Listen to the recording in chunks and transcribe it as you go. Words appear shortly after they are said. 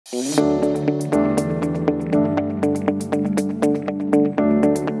One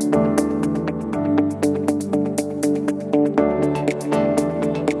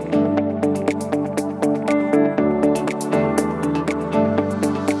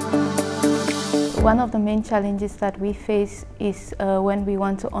of the main challenges that we face is when we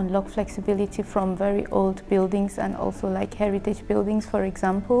want to unlock flexibility from very old buildings and also like heritage buildings, for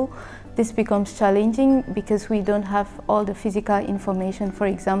example. This becomes challenging because we don't have all the physical information, for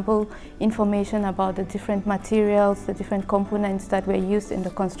example, information about the different materials, the different components that were used in the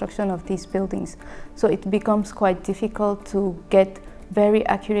construction of these buildings. So it becomes quite difficult to get very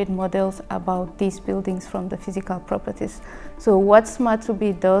accurate models about these buildings from the physical properties. So what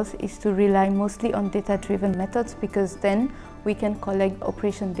Smart2B does is to rely mostly on data-driven methods, because then we can collect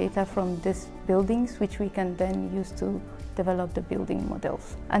operation data from these buildings, which we can then use to develop the building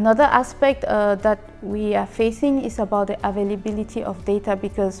models. Another aspect that we are facing is about the availability of data,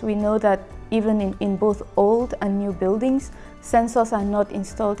 because we know that even in both old and new buildings, sensors are not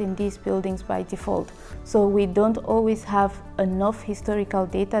installed in these buildings by default. So we don't always have enough historical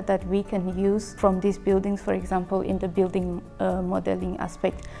data that we can use from these buildings, for example, in the building modeling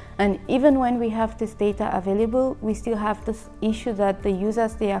aspect. And even when we have this data available, we still have this issue that the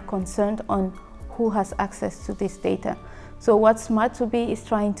users, they are concerned on who has access to this data. So what Smart2B is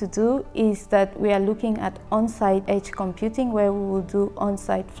trying to do is that we are looking at on-site edge computing, where we will do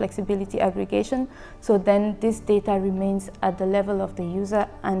on-site flexibility aggregation. So then this data remains at the level of the user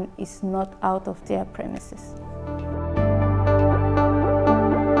and is not out of their premises.